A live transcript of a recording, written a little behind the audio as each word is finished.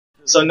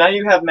So now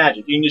you have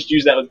magic. You can just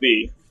use that with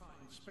B.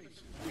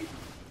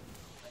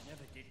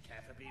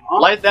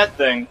 Light that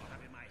thing.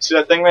 See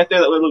that thing right there?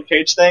 That little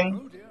cage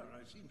thing?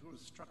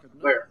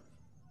 Where?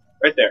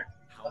 Right there.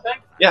 Okay.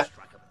 Yeah.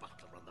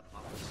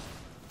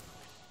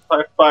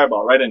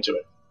 Fireball right into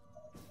it.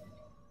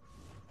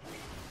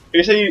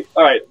 You say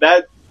alright,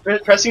 that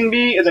pressing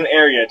B is an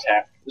area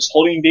attack. Just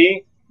holding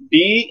B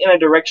in a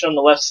direction on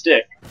the left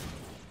stick.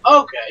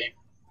 Okay.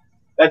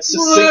 That's a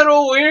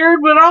little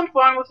weird, but I'm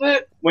fine with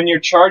it. When you're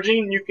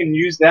charging, you can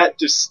use that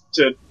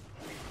to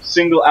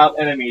single out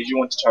enemies you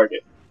want to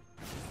target.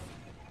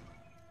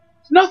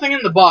 There's nothing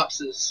in the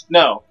boxes.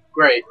 No.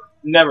 Great.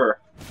 Never.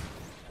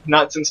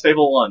 Not since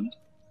Fable 1.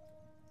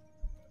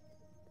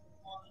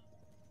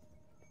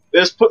 They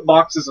just put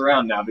boxes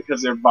around now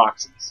because they're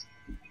boxes.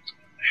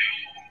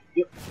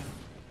 Yep.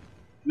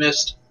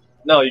 Missed.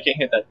 No, you can't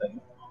hit that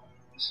thing.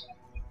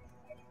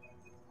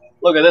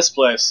 Look at this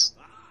place.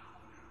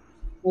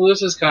 Well,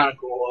 this is kind of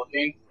cool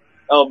looking.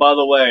 Oh, by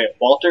the way,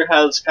 Walter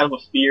has kind of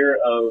a fear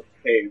of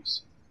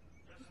caves.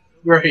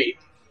 Great.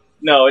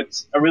 No,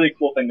 it's a really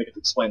cool thing that gets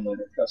explained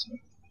later, trust me.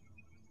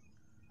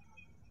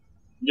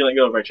 You're gonna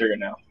go over my trigger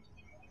now.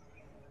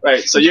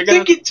 Right, so you're gonna...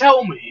 think you'd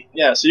tell me.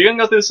 Yeah, so you're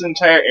gonna go through this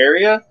entire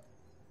area,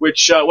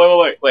 which,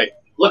 wait.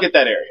 Look at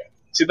that area.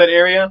 See that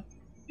area?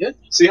 Yeah.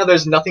 See how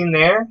there's nothing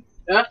there?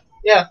 Yeah?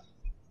 Yeah.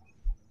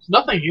 There's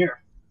nothing here.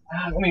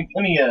 Let me,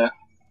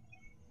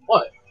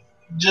 What?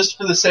 Just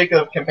for the sake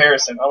of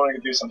comparison, I want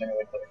to do something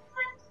really quick.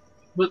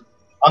 But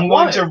I'm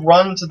going to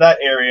run to that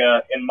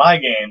area in my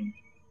game,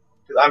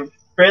 because I'm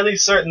fairly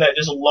certain that it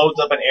just loads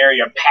up an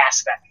area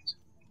past that.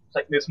 It's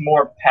like there's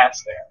more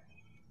past there.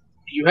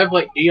 Do you have,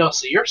 like,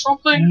 DLC or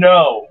something?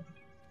 No.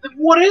 Then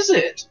what is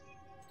it?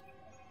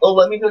 Oh,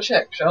 let me go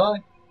check, shall I?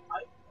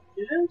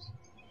 Yes.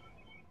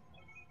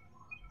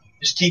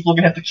 Just keep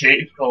looking at the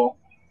cave, Cole.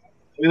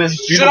 Look at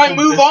this Should I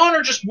move on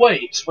or just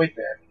wait? Just wait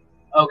there.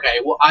 Okay,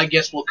 well, I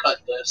guess we'll cut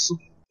this.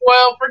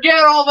 Well,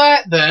 forget all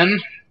that then.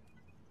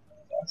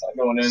 That's not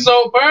going in.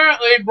 So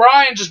apparently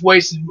Brian just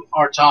wasted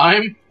our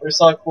time. We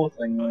saw a cool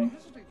thing, though.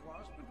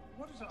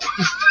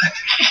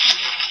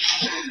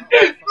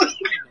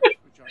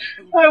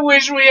 I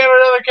wish we had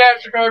another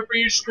capture card for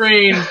each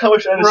screen. I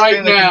wish I had a right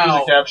screen that could now.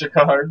 use a capture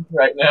card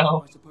right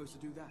now.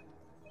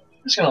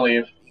 I'm just gonna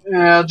leave.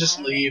 Yeah, I'll just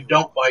leave.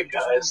 Don't fight,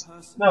 guys.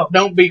 No.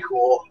 Don't be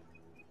cool.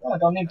 No, I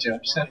don't need to.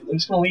 I'm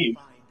just gonna leave.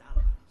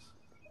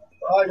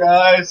 Bye,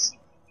 guys.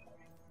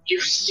 You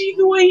see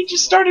the way he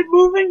just started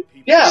moving?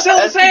 Yeah. Just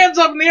held his hands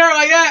up in the air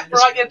like that.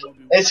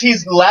 As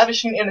he's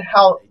lavishing in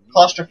how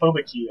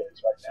claustrophobic he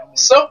is right now.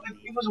 So,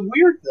 it was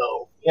weird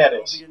though. Yeah,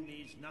 it is.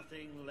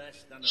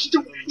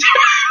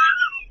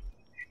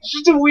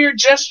 Just a weird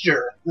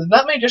gesture. There's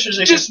not many gestures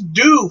they just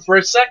do for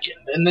a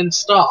second and then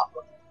stop.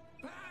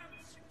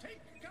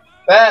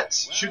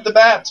 Bats! Shoot the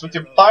bats with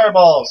your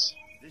fireballs!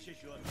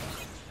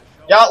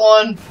 Got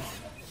one!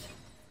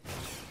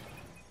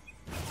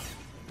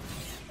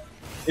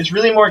 It's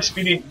really more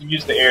expedient to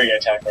use the area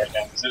attack right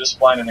now, because they're just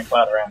flying in the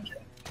cloud around you.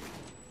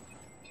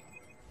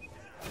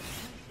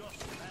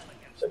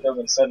 So it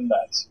doesn't 7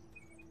 bats.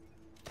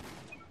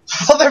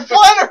 Oh, they're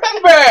flying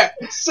around!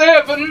 Bats!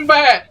 7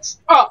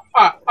 bats!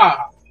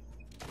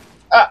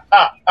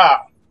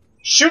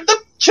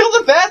 Kill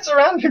the bats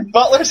around your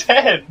butler's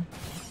head!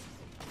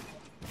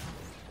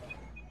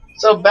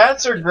 So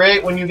bats are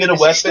great when you get a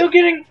weapon. He's still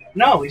getting...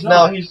 No, he's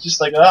not. No, he's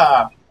just like,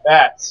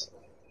 bats.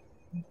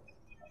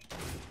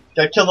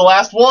 Gotta kill the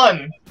last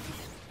one!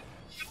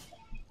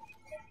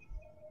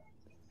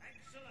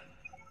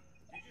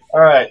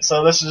 Alright,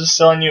 so this is just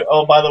telling you,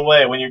 oh, by the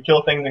way, when you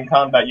kill things in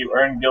combat, you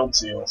earn guild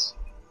seals.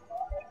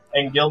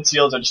 And guild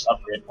seals are just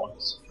upgrade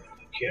points.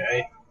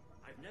 Okay.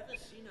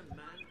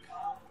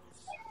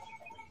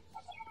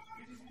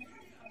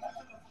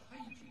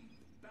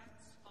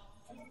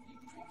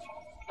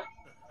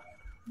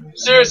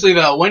 Seriously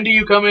though, when do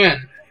you come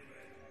in?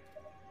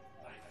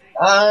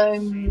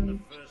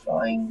 I'm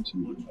trying to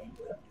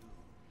remember,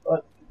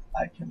 but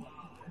I can.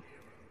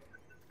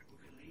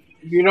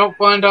 If you don't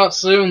find out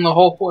soon, the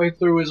whole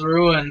playthrough is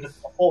ruined.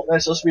 Oh,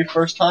 that's supposed to be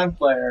first time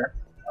player.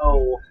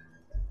 Oh.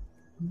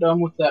 I'm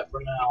done with that for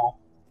now.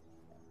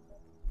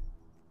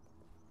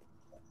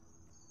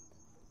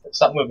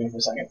 Stop moving for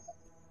a second.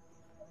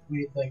 What are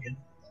you thinking?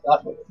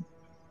 Stop moving.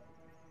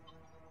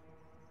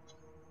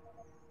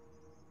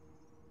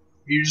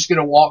 You're just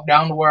gonna walk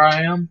down to where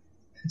I am?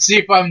 And see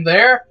if I'm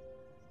there?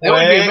 That would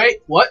be amazing.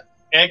 What?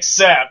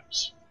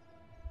 Accept.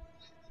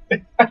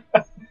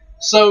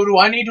 So, do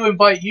I need to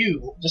invite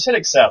you? Just hit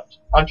accept.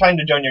 I'm trying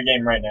to join your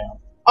game right now.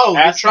 Oh,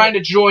 you're trying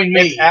to join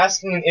me. It's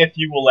asking if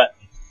you will let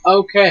me.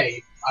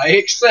 Okay, I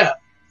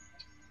accept.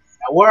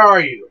 Now, where are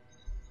you?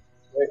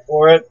 Wait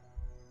for it.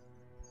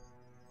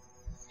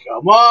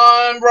 Come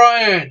on,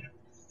 Brian.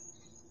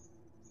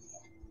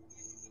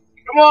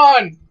 Come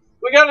on.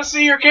 We gotta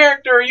see your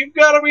character. You've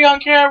gotta be on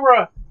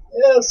camera.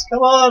 Yes,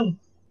 come on.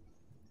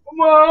 Come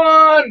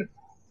on.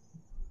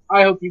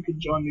 I hope you can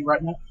join me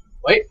right now.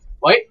 Wait,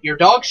 your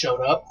dog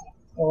showed up.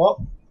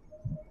 Oh.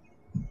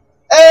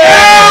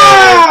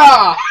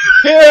 Hey!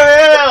 Here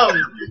I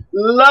am!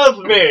 Love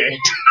me!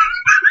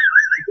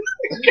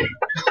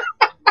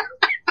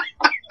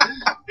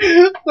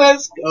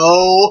 Let's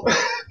go.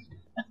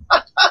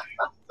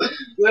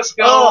 Let's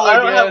go. Oh, I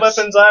don't have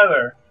weapons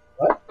either.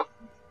 What?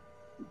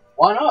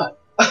 Why not?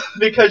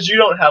 Because you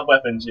don't have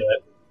weapons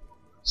yet.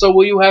 So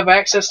will you have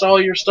access to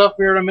all your stuff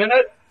here in a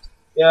minute?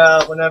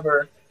 Yeah,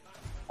 whenever.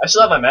 I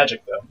still have my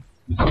magic, though.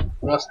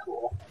 That's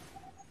cool.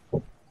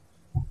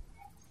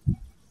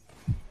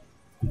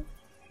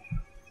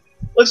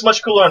 Looks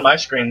much cooler on my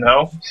screen,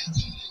 though.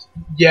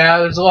 Yeah,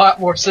 there's a lot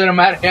more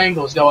cinematic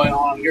angles going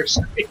on your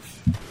screen.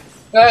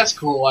 That's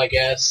cool, I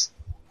guess.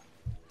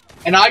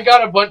 And I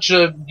got a bunch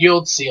of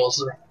guild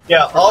seals.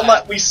 Yeah,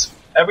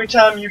 every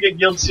time you get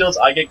guild seals,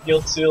 I get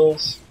guild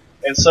seals,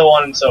 and so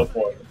on and so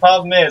forth. The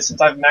problem is, since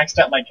I've maxed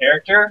out my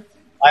character,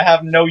 I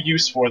have no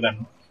use for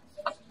them.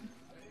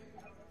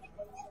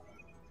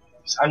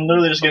 I'm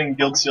literally just getting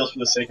guild seals for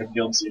the sake of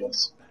guild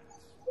seals.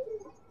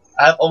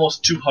 I have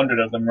almost 200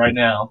 of them right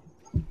now.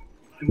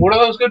 What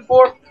are those good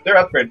for? They're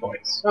upgrade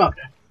points.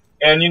 Okay.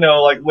 And you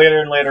know, like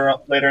later and later,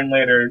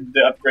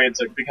 the upgrades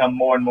have become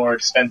more and more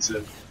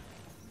expensive.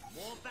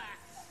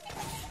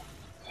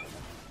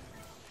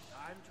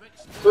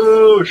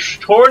 Boosh!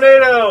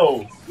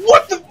 Tornado!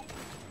 What the?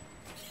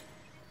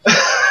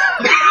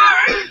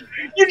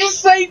 You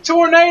just say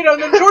tornado,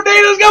 and the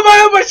tornadoes got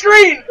on my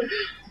screen!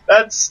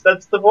 That's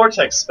the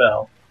vortex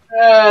spell.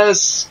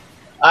 Yes.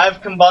 I've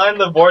combined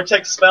the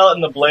vortex spell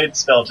and the blade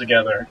spell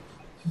together.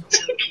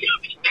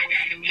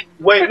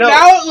 Wait, no.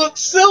 Now it looks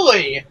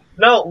silly.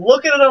 No,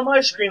 look at it on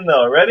my screen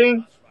though. Ready?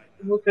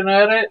 I'm looking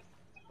at it.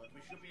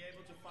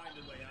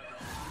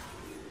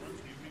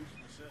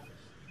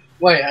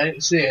 Wait, I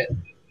didn't see it.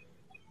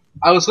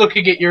 I was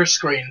looking at your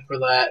screen for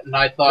that, and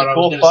I thought I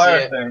was going to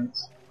see it.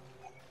 Things.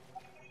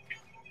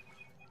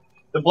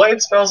 The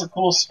blade spell's a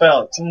cool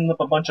spell. It sums up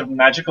a bunch of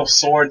magical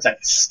swords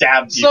that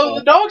stab people. So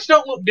the dogs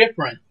don't look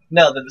different.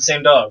 No, they're the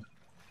same dog.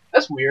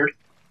 That's weird.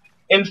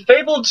 In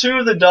Fable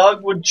 2, the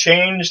dog would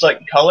change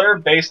like color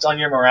based on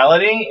your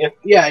morality.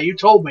 Yeah, you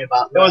told me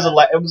about that.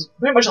 It was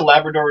pretty much a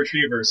Labrador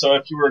Retriever. So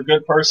if you were a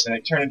good person,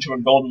 it turned into a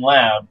golden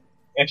lab.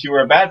 If you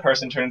were a bad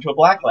person, it turned into a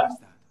black lab.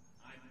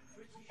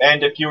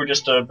 And if you were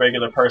just a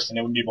regular person,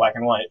 it would be black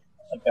and white,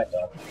 like that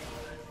dog.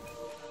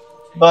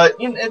 But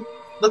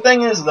the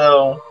thing is,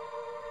 though,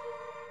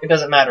 it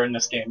doesn't matter in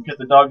this game because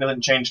the dog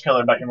doesn't change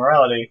color about your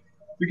morality.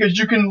 Because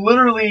you can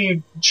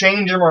literally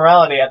change your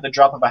morality at the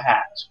drop of a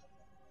hat.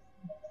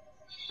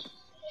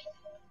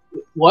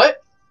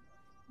 What?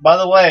 By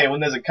the way, when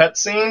there's a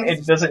cutscene,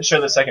 it doesn't show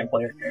the second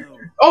player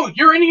character. Oh,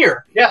 you're in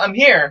here. Yeah, I'm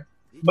here.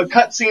 But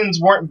cutscenes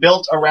weren't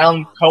built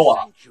around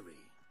co-op.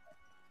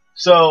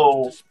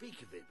 So,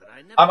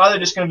 I'm either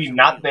just going to be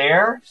not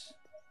there,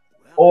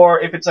 or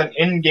if it's an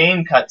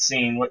in-game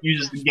cutscene what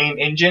uses the game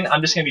engine,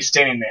 I'm just going to be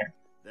standing there,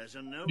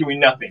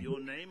 doing nothing.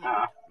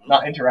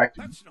 Not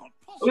interacting.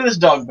 Look at this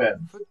dog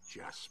bed.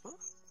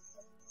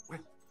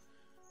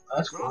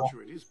 That's cool.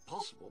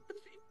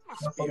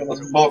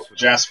 Book,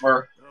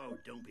 Jasper.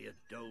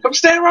 Come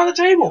stand around the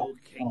table.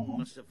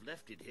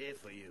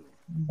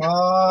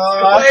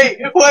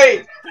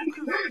 Wait.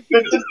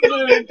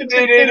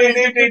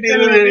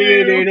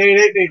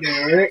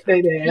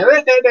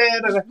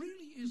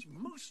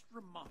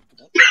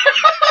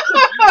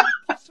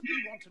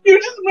 You're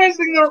just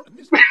messing up.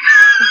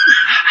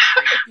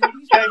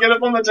 Can I get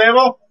up on the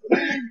table?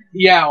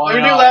 Yeah, why Let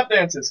me not? do lap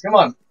dances. Come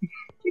on.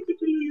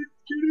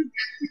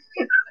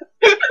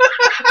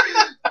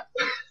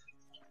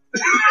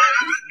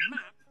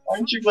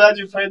 Aren't you glad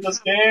you played this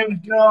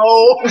game?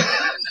 No.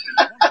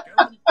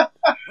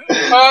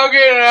 I'm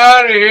getting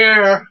out of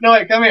here. No,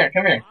 wait, come here.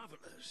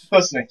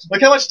 Close to me.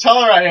 Look how much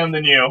taller I am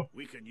than you.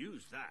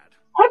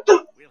 What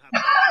the?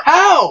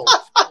 How?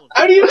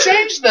 How do you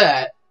change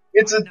that?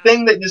 It's a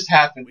thing that just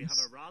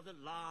happens.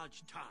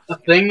 A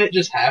thing that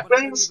just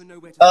happens?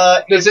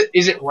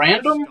 Is it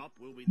random?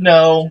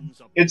 No.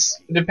 It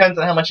depends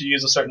on how much you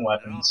use of certain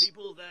weapons.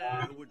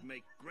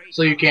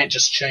 So you can't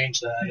just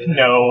change that.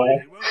 No.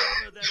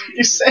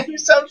 You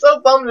sound so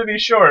bummed to be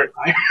short.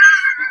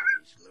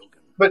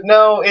 But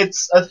no,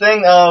 it's a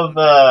thing of,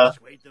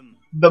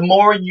 the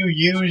more you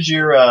use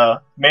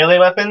your, melee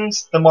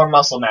weapons, the more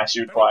muscle mass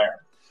you acquire.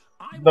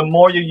 The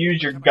more you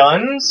use your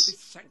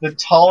guns, the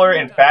taller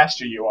and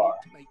faster you are.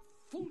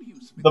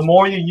 The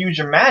more you use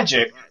your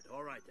magic,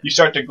 you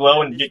start to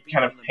glow and get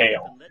kind of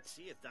pale.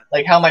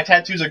 Like how my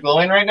tattoos are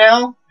glowing right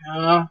now?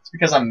 It's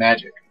because I'm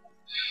magic.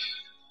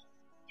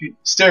 If you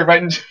stare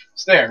right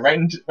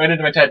into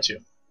my tattoo.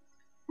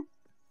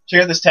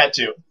 Check out this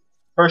tattoo.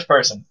 First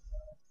person.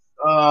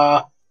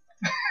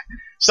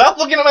 Stop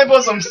looking at my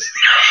bosoms!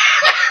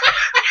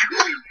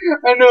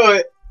 I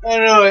knew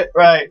it.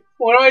 Right.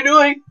 What am I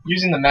doing?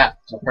 Using the map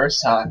for the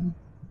first time.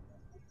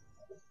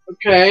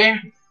 Okay.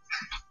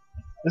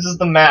 This is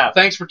the map.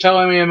 Thanks for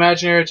telling me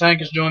IMAGINARYtank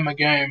has joined my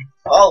game.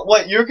 Oh,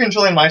 what? You're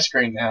controlling my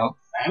screen now.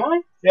 Am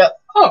I? Yep.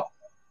 Oh.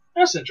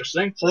 That's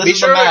interesting. So this Be is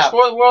sure the to map.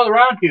 explore the world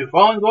around you.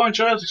 Following the going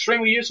trail is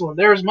extremely useful, and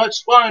there is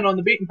much fun on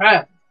the beaten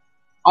path.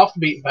 Off the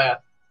beaten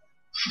path.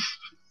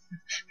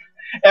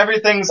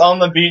 Everything's on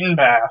the beaten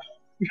path.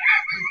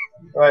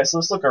 Alright, so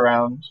let's look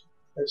around.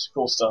 There's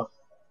cool stuff.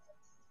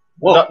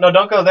 Whoa. No,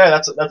 don't go there.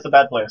 That's the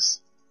bad place.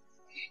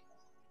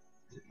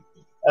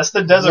 That's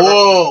the desert.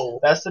 Whoa.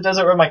 That's the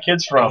desert where my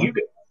kid's from.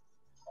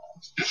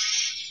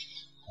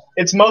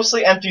 It's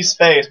mostly empty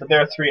space, but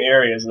there are 3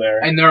 areas there.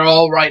 And they're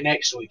all right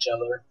next to each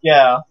other.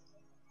 Yeah.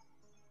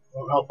 I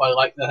don't know if I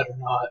like that or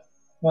not.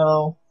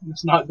 No.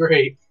 It's not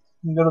great.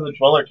 You can go to the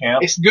dweller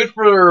camp. It's good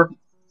for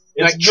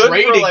It's like good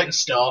trading for, like, and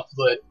stuff,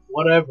 but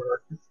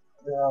whatever.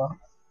 Yeah.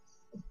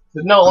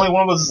 But no, only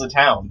one of us is a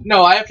town.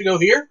 No, I have to go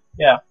here?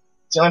 Yeah.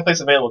 It's the only place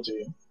available to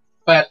you.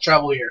 I have to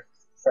travel here.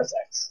 Press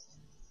X.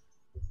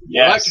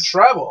 Yes. I like to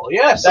travel.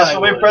 Yes, That's I the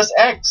way. would. Press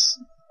X.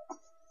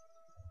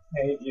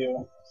 Hate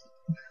you.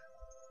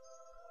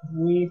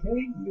 We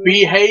hate you.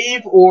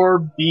 Behave or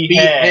Behead.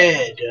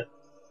 behead.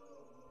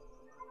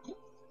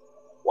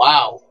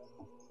 Wow.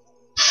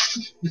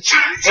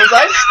 Was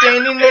I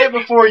standing there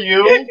before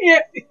you? Yeah,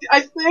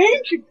 I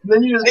think.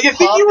 Then you just I think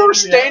popped you were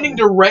into the standing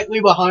alley. directly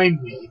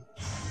behind me.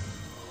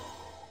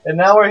 And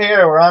now we're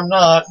here where I'm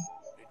not. Of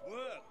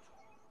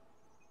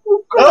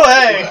Oh, course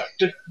hey!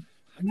 it worked.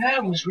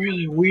 That was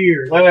really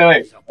weird.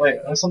 Wait.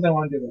 There's something I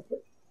want to do real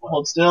quick.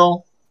 Hold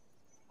still.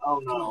 Oh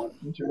no.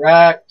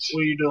 Interact.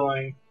 What are you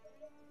doing?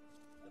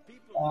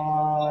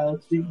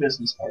 Let's be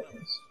business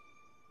partners.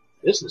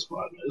 Business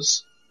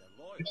partners?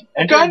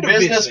 Enter kind a of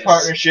business business?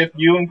 partnership.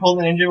 You and Cold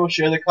Ninja will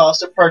share the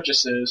cost of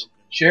purchases.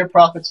 Share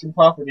profits from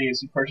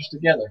properties you purchase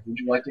together. Would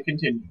you like to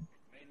continue?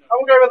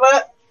 I'm okay with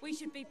that. We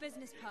should be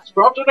business partners.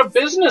 Brought in a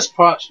business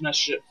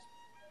partnership.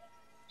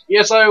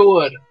 Yes, I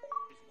would.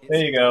 There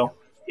you go.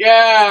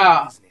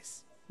 Yeah.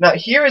 Now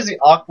here is the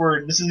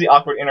awkward. This is the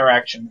awkward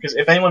interaction because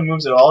if anyone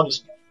moves at all,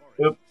 just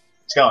oop,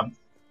 it's gone.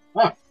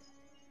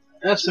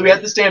 That's So we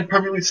have to stand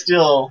perfectly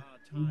still,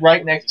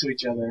 right next to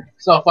each other.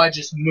 So if I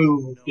just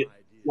moved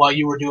while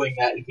you were doing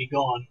that, it'd be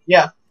gone.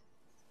 Yeah.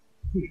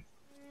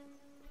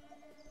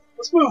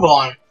 Let's move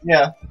on.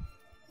 Yeah.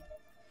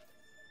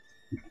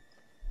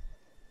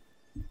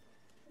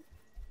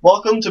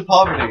 Welcome to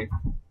poverty.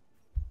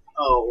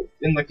 Oh.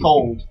 In the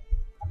cold.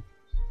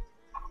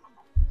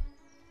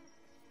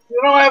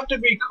 You don't have to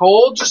be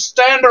cold, just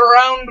stand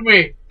around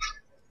me.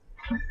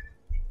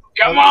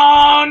 Come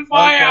on,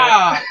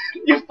 fire! Okay.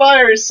 Your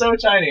fire is so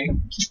tiny.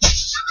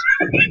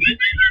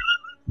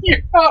 You're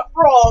not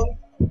wrong.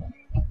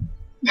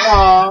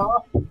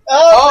 Aww.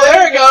 Oh,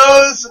 there it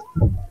goes!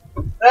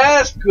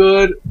 That's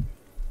good.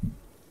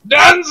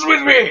 Dance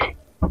with me!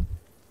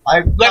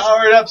 I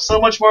powered up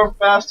so much more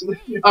faster than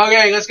you.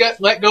 Okay,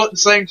 let go at the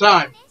same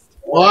time.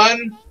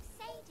 1,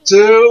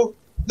 2,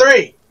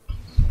 3.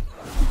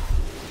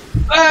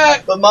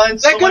 But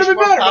mine's That so could've much been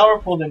more better.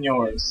 powerful than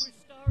yours.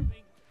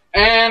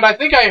 And I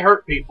think I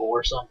hurt people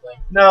or something.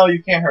 No,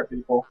 you can't hurt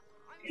people.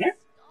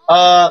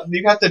 Yeah?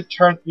 You have to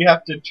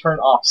turn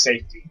off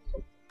safety.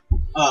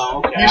 Oh,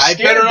 okay. You I scared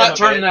better them not a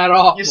turn bit. that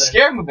off. You then.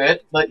 scare them a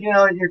bit, but you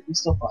know you're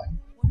still fine.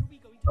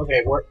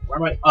 Okay, where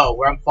am I? Oh,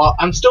 where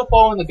I'm still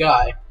following the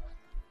guy.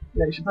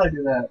 Yeah, you should probably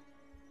do that.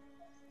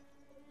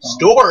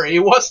 Story?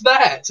 What's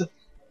that?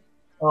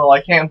 Oh,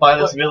 I can't buy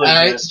this village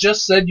yet. It's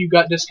just said you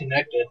got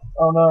disconnected.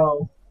 Oh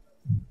no.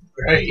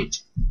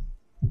 Great.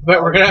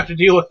 But we're gonna have to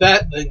deal with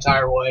that the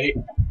entire way.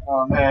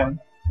 Oh man.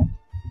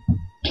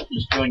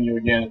 Just doing you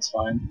again, it's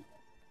fine.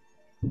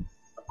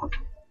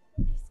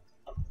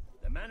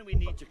 The man we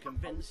need to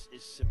convince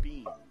is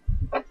Sabine.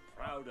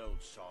 Proud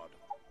old sod.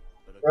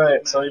 But a good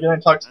Right, so man you're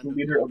gonna talk to the and a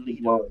leader good of the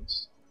leader.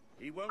 dwellers.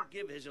 He won't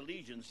give his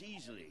allegiance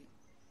easily,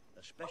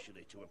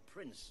 especially to a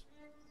prince.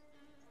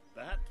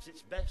 Perhaps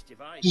it's best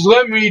if I... Just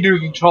let me do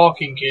the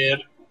talking,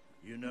 kid.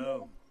 You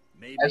know,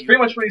 maybe That's pretty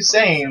you much what he's could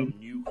find saying, some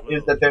new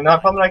is that clothes. they're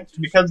not probably not,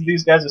 because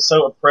these guys are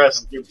so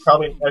oppressed, they're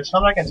probably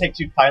not gonna take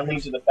too kindly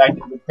to the fact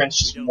that the prince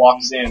We just don't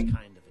walks need this in.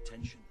 kind of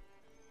attention.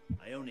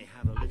 I only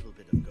have a little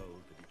bit of gold,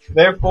 but it should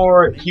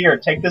Therefore, here,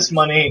 take this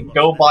money,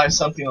 go buy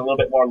something a little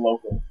bit more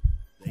local.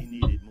 They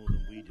need it more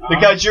than we do.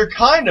 Because you're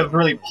kind of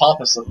really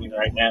pompous looking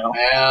right now.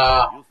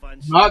 Yeah. You'll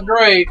find Not someone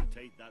great. who will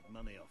take that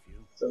money off you.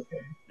 It's okay.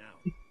 Now,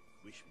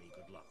 wish me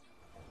good luck.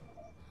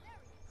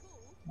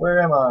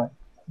 Where am I?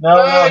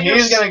 No, you're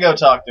he's gonna go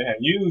talk to him.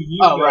 You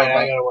Oh, go, right,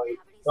 I gotta wait.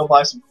 go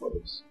buy some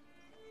clothes.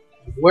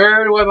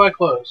 Where do I buy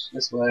clothes?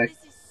 This way. This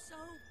is so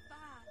bad.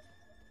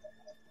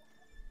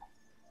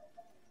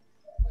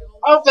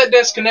 I hope that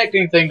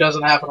disconnecting thing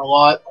doesn't happen a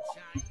lot.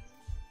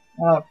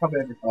 Probably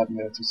every 5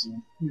 minutes or so.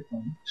 You're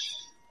fine.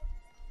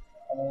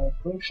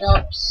 Clothes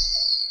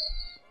shops.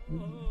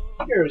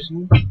 Here's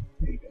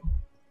There you go.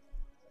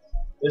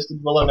 There's the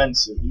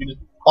Villamensu. You can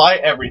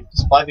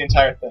just buy the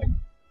entire thing.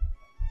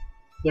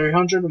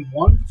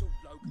 301.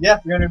 Yeah,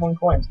 301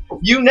 coins.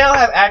 You now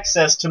have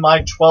access to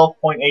my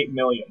 12.8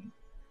 million.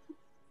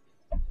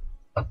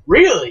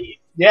 Really?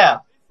 Yeah,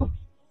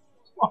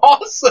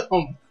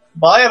 Awesome.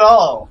 buy it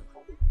all.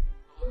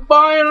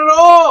 Buying it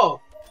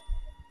all.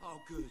 Oh,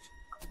 good.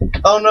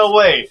 Oh no,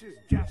 wait. This is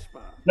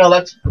Jasper. No,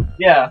 that's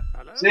yeah.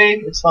 Hello? See,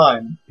 it's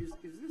fine. Is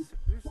this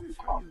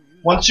how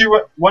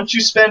you Once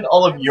you spend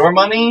all of your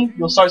money,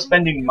 you'll start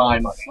spending my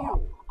money.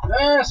 So,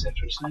 That's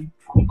interesting.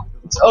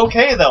 It's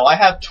okay though. I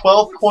have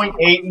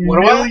 12.8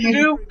 What do I have to million.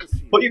 do?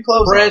 Put your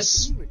clothes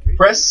Press. on.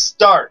 Press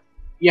start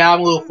Yeah, I'm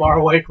a little far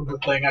away from the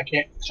thing. I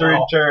can't. to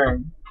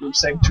return to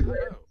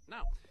sanctuary.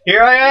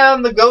 Here I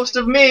am, the ghost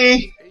of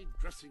me.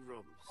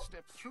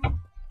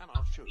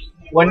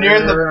 When you're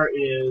in the Where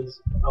is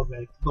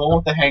okay? the one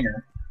with the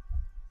hanger.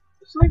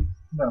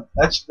 No,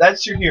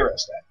 that's your hero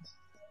status.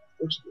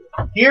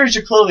 Here's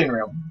your clothing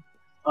room.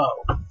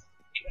 Oh.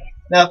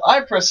 Now, if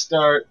I press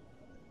start,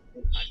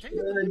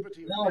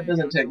 no, it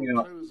doesn't take me to.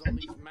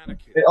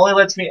 It only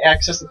lets me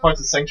access the parts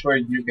of the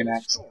sanctuary you can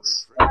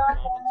access.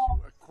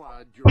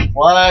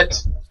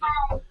 What?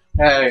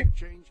 Hey,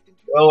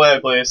 go away,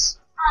 please.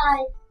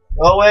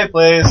 Go away,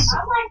 please.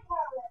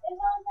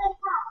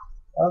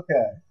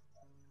 Okay.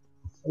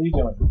 What are you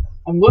doing?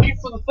 I'm looking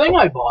for the thing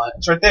I bought.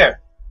 It's right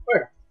there.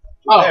 Where?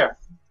 It's right there.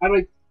 How do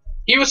I?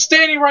 He was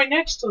standing right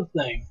next to the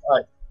thing.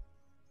 Alright.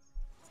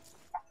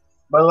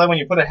 By the way, when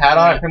you put a hat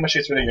on, it pretty much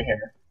gets rid of your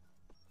hair.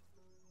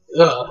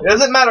 Ugh. It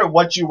doesn't matter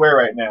what you wear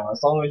right now,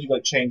 as long as you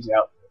like change the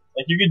outfit.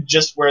 Like you could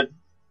just wear,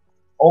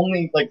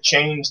 only like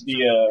change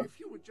the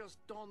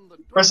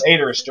press A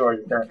to restore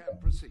your current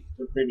thing,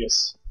 your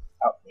previous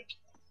outfit.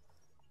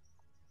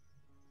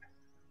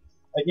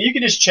 Like you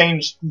could just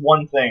change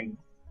one thing,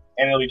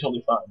 and it'll be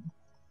totally fine.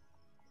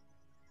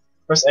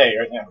 Press A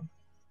right now.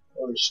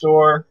 Or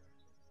restore.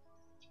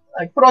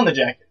 Like put on the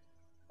jacket.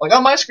 Like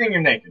on my screen,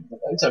 you're naked, but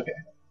it's okay.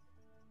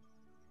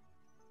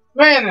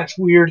 Man, that's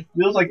weird.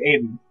 You look like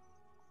Aiden.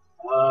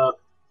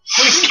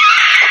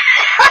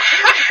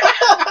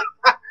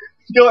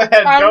 Go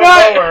ahead, I'm go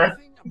not- lower.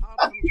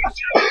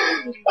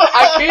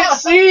 I can't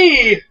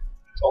see.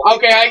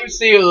 Okay, I can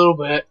see a little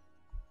bit.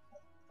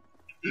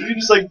 You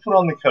just like put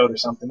on the coat or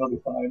something, it'll be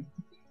fine.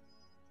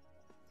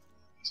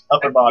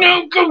 Upper body.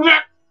 No, go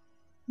back.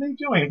 What are you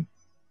doing?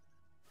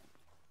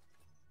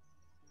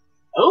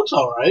 It looks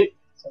alright.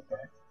 It's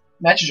okay.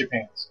 Matches your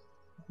pants.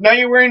 Now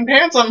you're wearing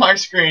pants on my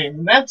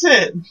screen. That's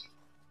it.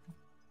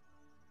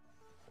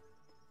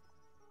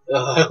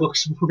 It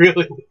looks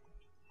really weird.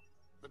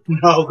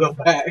 No, go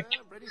back.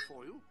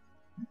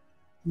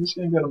 I'm just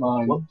gonna go to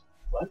mine.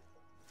 What?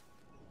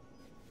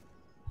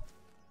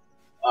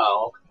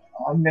 Oh,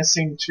 okay. I'm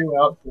missing 2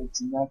 outfits,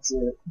 and that's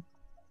it.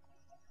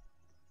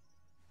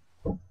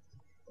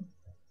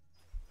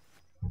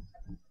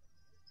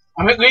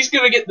 I'm at least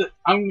gonna get the.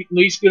 I'm at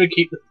least gonna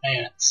keep the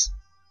pants.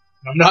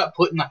 I'm not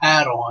putting the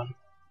hat on.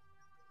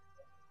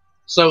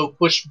 So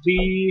push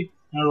B.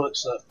 No,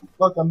 looks up.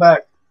 Look, I'm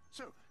back.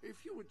 So, if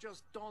you would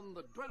just don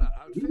the dweller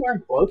outfit, You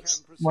wearing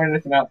clothes? I'm wearing a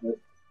different outfit.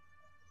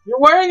 You're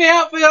wearing the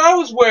outfit I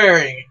was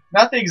wearing.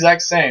 Not the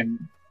exact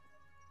same.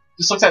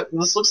 This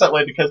looks that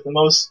way because the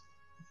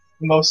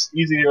most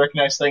easy to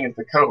recognize thing is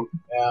the coat.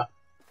 Yeah.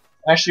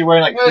 I'm actually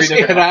wearing like 3 Let's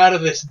different. get out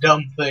of this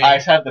dumb thing. I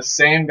have the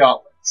same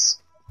gauntlets.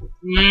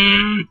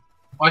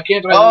 Why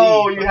can't I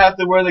Oh, leave? you have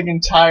to wear the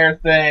entire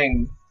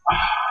thing.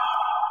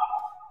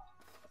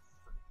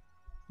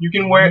 You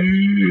can wear.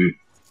 You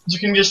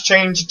can just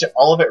change to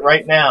all of it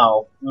right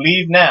now.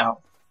 Leave now,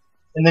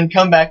 and then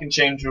come back and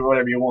change to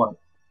whatever you want.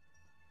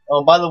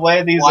 Oh, by the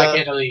way, these. Why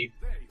can't I leave?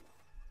 there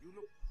you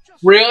look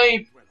just Really?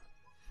 like the dweller.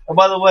 Oh,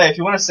 by the way, if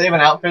you want to save an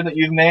outfit that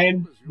you've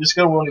made, just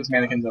go to one of these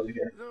mannequins over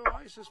here. Though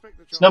I suspect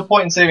the There's no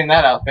point in saving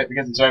that outfit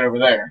because it's right over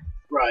there.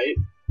 Right.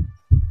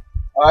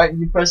 Alright,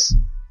 you press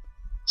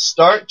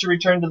start to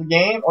return to the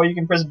game, or you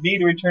can press B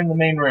to return to the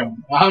main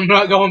room. I'm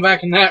not going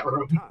back in that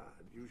room.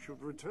 You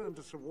should return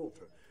to Sir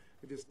Walter.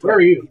 It is Where are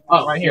you?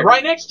 Oh, Right here. you're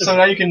right next to So me.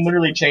 now you can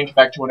literally change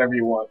back to whatever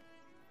you want.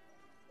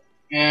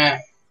 Yeah.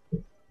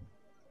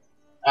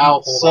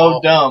 Ow, hold So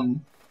on.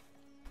 dumb.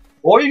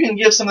 Or you can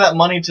give some of that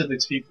money to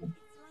these people.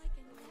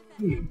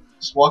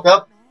 Just walk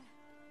up.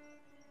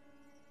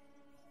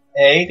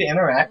 A to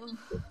interact.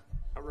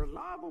 a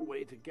reliable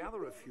way to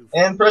gather a few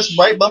And press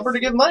right bumper to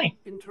give money.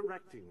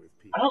 interacting with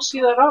people. I don't see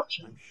that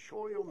option. I'm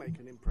sure you'll make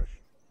an impression.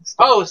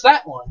 Oh, it's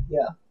that one.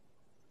 Yeah.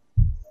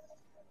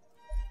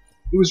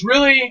 It was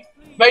really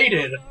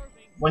faded.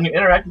 When you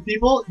interact with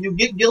people, you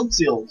get guild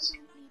seals.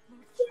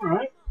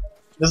 Alright.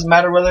 Doesn't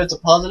matter whether it's a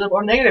positive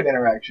or negative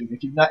interaction.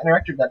 If you've not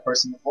interacted with that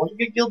person before, you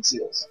get guild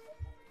seals.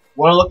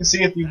 Want to look and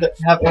see if you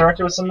have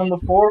interacted with someone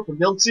before for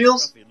guild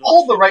seals?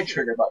 Hold the right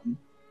trigger button.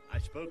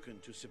 I've spoken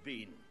to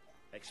Sabine,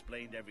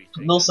 explained everything. A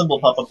little symbol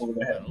pop up over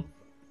their head. Well,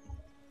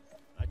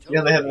 I told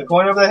Yeah, they have her the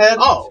coin over their head.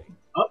 Oh,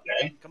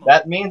 okay. Come on.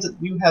 That means that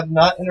you have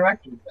not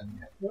interacted with them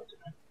yet.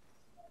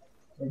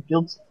 They're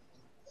guild.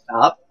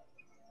 Stop.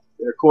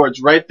 There are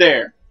chords right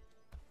there.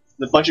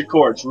 There's a bunch of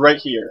chords right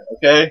here.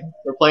 Okay,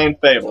 we're playing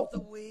Fable. The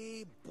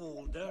way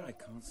bolder, I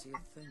can't see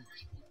a thing.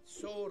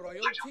 So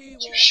royalty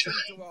walks should.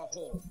 into our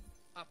home.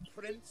 A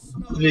prince.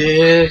 No.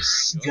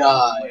 This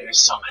guy. There's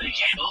so many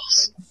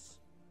cables. Prince,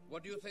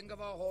 what do you think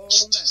of our home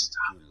then?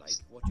 Do you like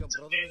what your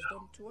brother has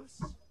done to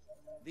us?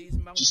 These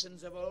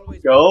mountains have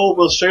always Go.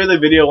 We'll show you the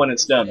video when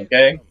it's done.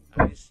 Okay.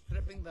 And he's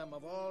stripping them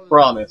of all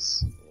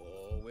Promise.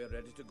 Oh, we're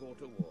ready to go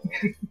to war.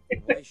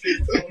 Why should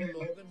we follow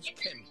Logan's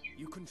kin?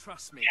 You can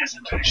trust me. Yes,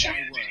 I'm going to show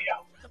you the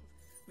video.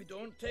 We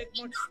don't take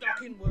much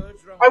stock in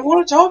words, I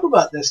want to talk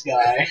about this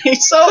guy.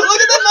 So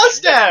look at the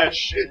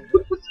mustache.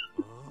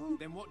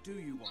 Then what do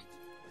you want?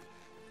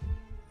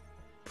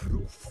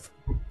 proof.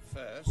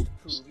 First,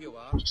 prove you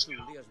are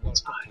truly, as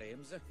Walter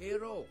claims, a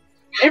hero.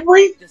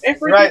 Every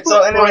Right,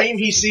 so anyway- frame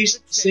he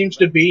seems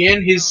to be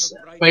in, his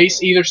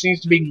face either seems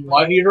to be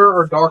lighter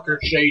or darker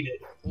shaded.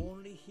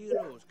 Only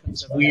heroes can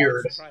It's survive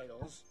weird.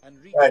 trials and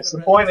reach Right, so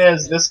the point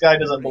is, this guy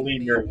doesn't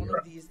believe you're a one hero.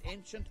 of these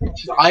ancient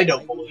I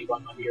don't believe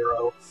I'm a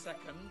hero.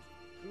 Second,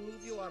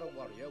 prove you are a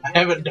warrior. I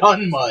haven't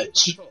done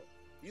much.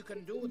 You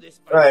can do this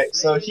by Right,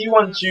 so he slaying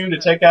wants you to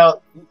take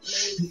out...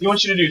 He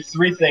wants you to do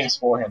 3 things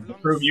for him to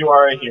prove you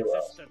are a hero.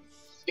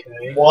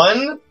 Okay.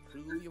 1,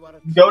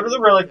 go to the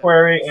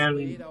reliquary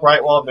in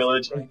Brightwall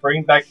Village and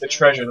bring back the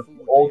treasure that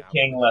the old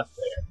king left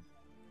there.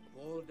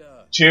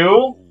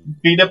 2,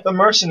 beat up the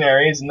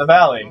mercenaries in the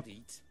valley.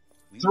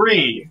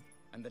 3,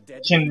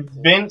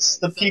 convince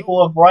the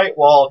people of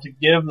Brightwall to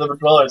give the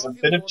dwellers a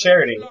bit of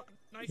charity,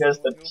 because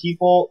the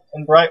people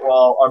in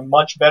Brightwall are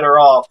much better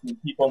off than the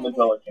people in the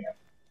dweller camp.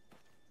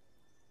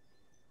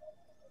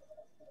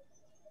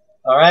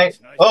 Alright?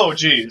 Oh,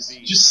 jeez.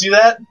 Did you see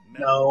that?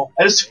 No.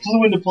 I just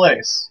flew into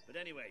place. But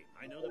anyway,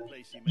 I know the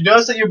place he You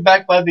notice that you're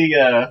back by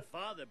the,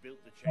 father built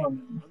the chamber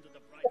under the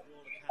bright wall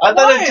I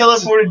thought it What?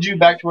 teleported you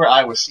back to where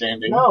I was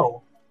standing.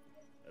 No.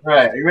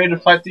 Right, are you ready to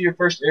fight through your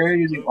first area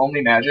using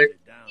only magic?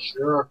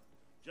 Sure.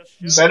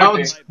 You better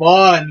be. Sounds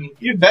fun.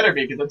 You better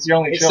be, because that's your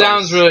only It choice.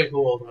 sounds really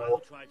cool,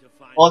 though.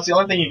 Well, it's the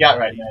only thing you got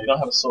right now. You don't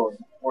have a sword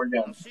or a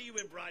gun.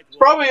 It's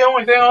probably the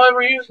only thing I'll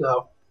ever use,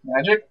 though.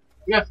 Magic?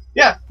 Yeah.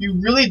 Yeah, you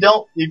really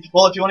don't.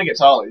 Well, if you want to get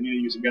taller, you need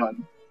to use a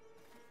gun.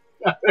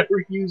 I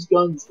better use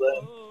guns,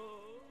 then.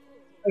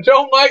 I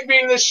don't like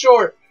being this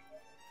short.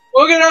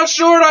 Look at how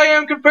short I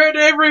am compared to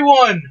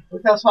everyone!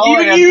 Look how tall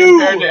I Even am you!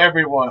 compared to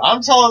everyone.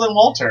 I'm taller than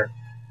Walter.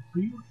 Are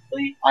you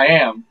really? I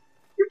am.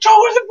 You're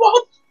taller than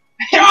Walt!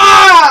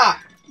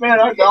 Ah! Man,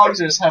 our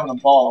dogs are just having a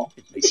ball.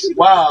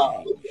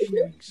 Wow.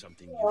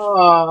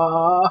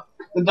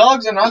 The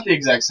dogs are not the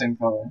exact same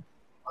color.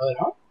 Are they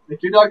not?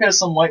 If your dog has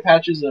some white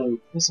patches,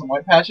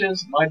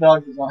 my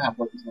dog does not have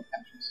white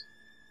patches.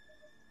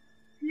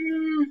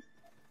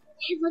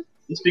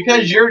 It's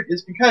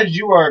because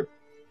you are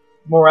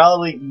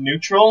morally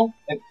neutral,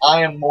 and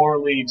I am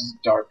morally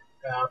just dark.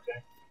 Yeah,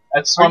 okay.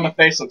 That's why my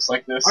face looks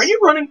like this. Are you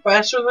running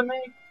faster than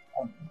me?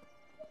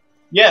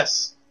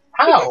 Yes.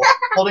 How?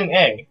 Holding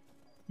A.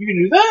 You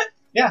can do that?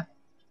 Yeah.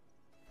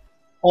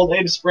 Hold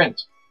A to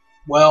sprint.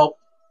 Well,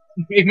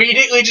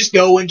 immediately just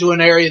go into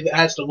an area that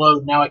has to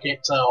load. Now I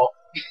can't tell.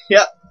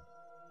 Yep.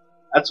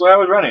 That's where I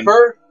was running.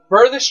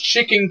 Furthest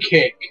chicken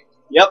kick.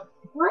 Yep.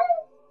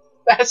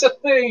 That's a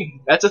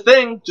thing. That's a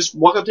thing. Just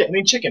walk up to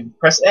any chicken,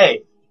 press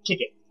A,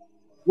 kick it.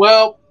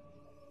 Well,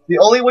 The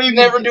only way you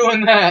never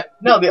doing that.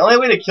 No, the only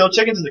way to kill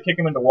chickens is to kick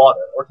them into water,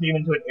 or kick them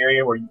into an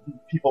area where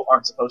people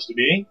aren't supposed to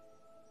be.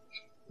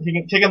 You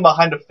can kick them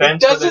behind a It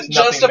fence. where there's doesn't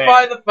nothing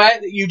justify there. the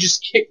fact that you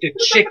just kicked a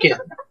chicken.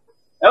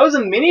 That was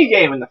a mini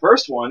game in the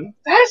first one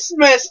That's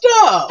messed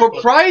up. for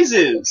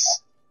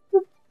prizes.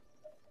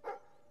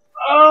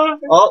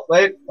 Oh,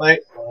 wait. What?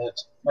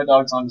 My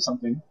dog's onto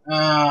something. Can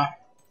I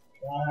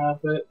have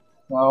it?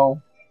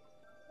 No.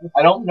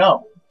 I don't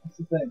know. That's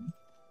the thing.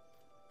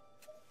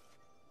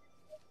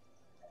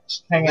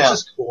 Just hang This out.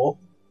 is cool.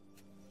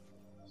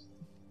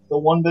 The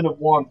one bit of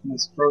warmth in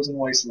this frozen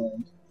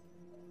wasteland.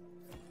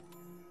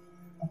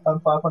 I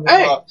found 500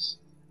 Hey! bucks.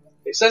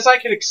 It says I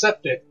can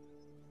accept it.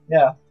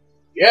 Yeah.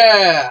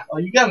 Yeah. Oh,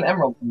 you got an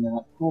emerald from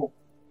that. Cool.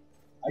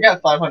 I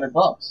got 500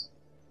 bucks.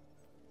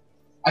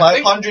 I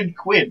think 500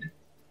 quid.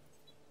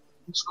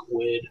 it's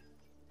quid.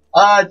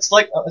 It's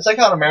like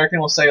how an American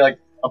will say like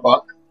a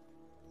buck.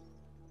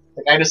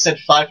 Like I just said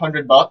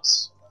 500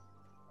 bucks.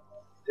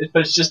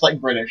 But it's just like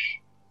British.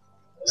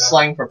 Yeah.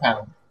 Slang for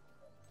pound.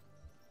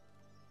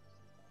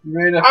 You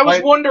ready to I was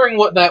fight? wondering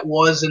what that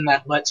was in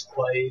that Let's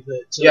Play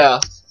that Yeah.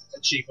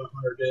 Achievement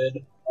Hunter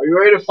did. Are you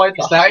ready to fight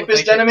the Is that what they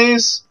hypest can-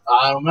 enemies?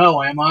 I don't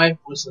know, am I?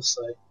 What's this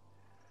say?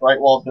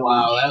 Brightwall Village.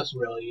 Wow,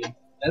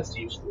 that's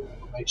useful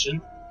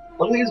information.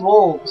 Look at these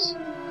wolves.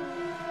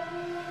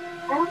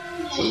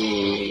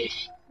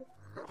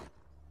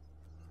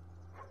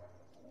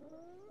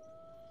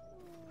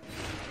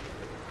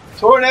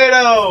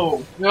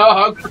 Tornado! No,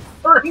 I'm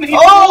burning these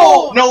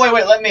Oh! walls! No,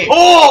 wait, let me.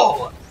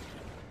 Oh!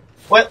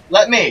 What?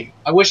 Let me.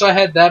 I wish I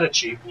had that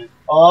achievement.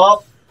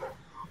 Oh.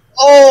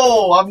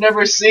 Oh! I've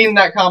never seen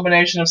that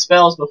combination of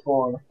spells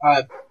before.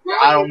 I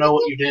don't know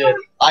what you did.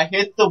 I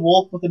hit the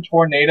wolf with a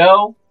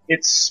tornado,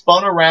 it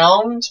spun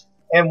around,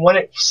 and when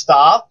it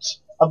stopped,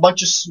 a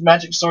bunch of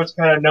magic swords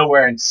came out of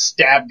nowhere and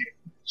stabbed it.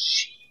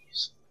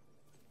 Jeez.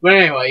 But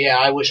anyway, yeah,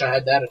 I wish I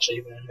had that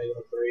achievement in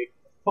Halo 3.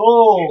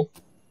 Oh.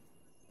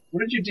 What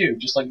did you do?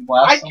 Just like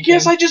blast I something?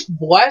 guess I just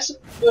blasted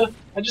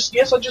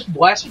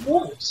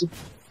wolves.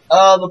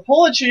 The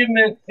pull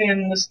achievement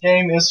in this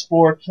game is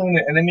for killing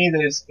an enemy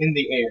that is in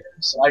the air.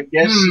 So I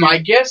guess I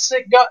guess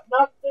it got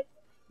nothing.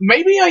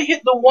 Maybe I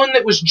hit the one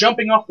that was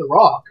jumping off the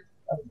rock.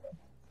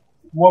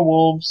 more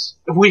wolves.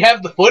 If we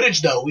have the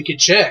footage, though, we could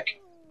check.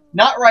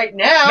 Not right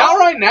now! Not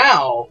right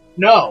now.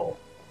 No.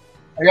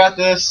 I got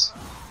this.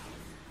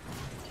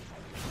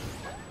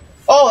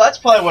 Oh, that's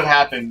probably what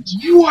happened.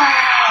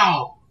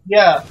 Wow.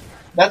 Yeah,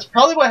 that's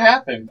probably what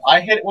happened.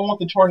 I hit one with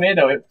the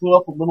tornado, it flew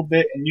up a little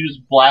bit, and you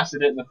just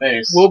blasted it in the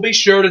face. We'll be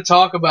sure to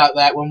talk about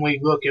that when we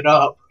look it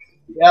up.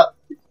 Yep.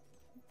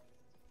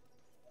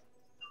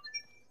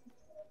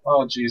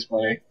 Oh, jeez,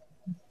 buddy. Are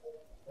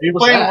you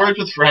What's playing that? Words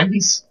with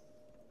Friends?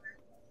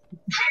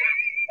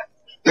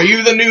 Are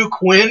you the new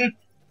Quinn?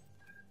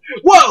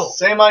 Whoa!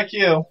 Same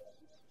IQ.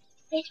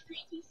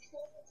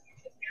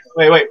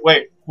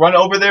 Wait. Run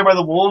over there by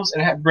the wolves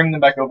and bring them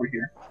back over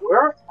here.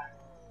 Where?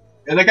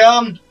 Here they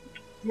come!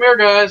 Come here,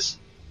 guys.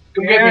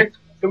 Come get me.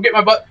 Come get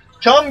my butt.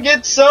 Come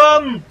get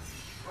some!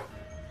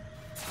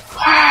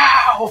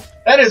 Wow!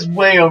 That is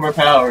way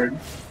overpowered.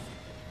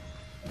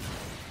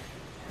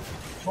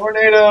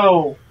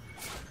 Tornado!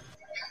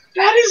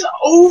 That is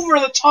over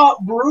the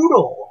top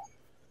brutal.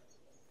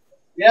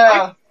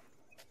 Yeah.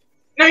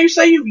 Now you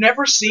say you've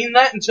never seen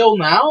that until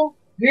now?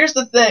 Here's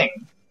the thing.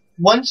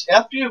 Once,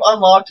 after you've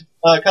unlocked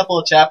a couple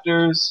of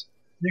chapters,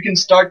 you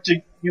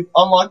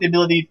unlock the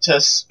ability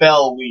to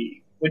spell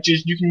weave, which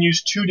is you can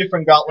use 2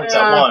 different gauntlets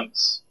at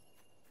once.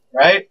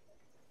 Right?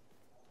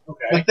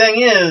 Okay. The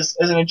thing is,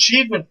 as an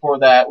achievement for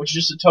that, which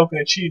is just a token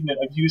achievement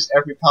of use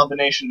every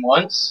combination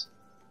once,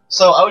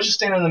 so I was just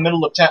standing in the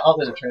middle of town. Oh,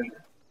 there's a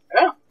treasure.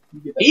 Yeah.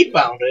 He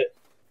found it.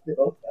 They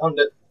both found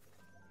it.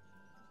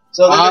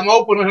 So I'm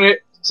opening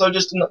it. So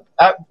just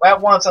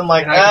at once, I'm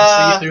like, And I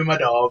can see through my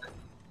dog.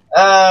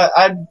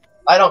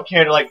 I don't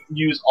care to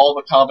use all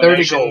the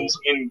combinations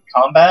in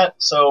combat.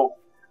 So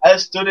I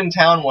stood in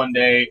town one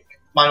day,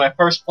 my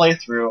first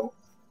playthrough,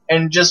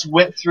 and just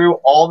went through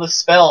all the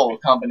spell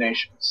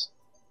combinations.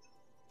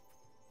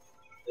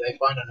 Did they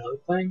find another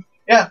thing?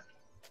 Yeah.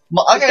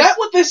 Is that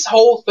what this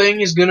whole thing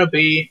is gonna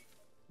be?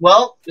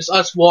 Well, just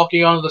us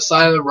walking onto the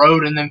side of the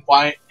road and then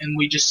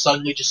we just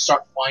suddenly just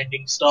start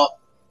finding stuff.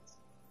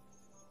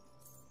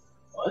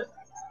 What?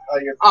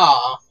 You're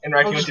I'll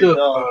interacting with just your do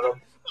dog.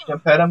 it. Just gonna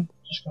pet him.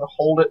 Just gonna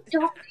hold it.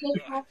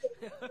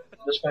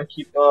 Just gonna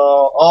keep.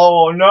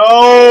 Oh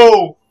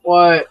no!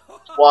 What?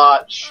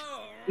 Watch.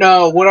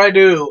 No, what'd I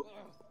do?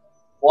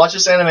 Watch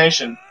this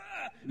animation.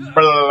 Blah,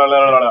 blah, blah,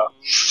 blah, blah.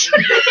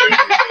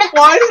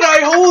 Why did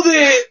I hold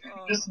it?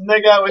 Just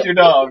make out with your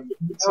dog.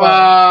 It's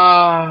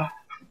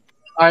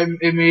I'm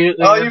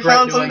immediately. Oh, you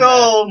found some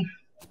gold!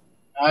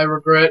 I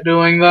regret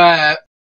doing that.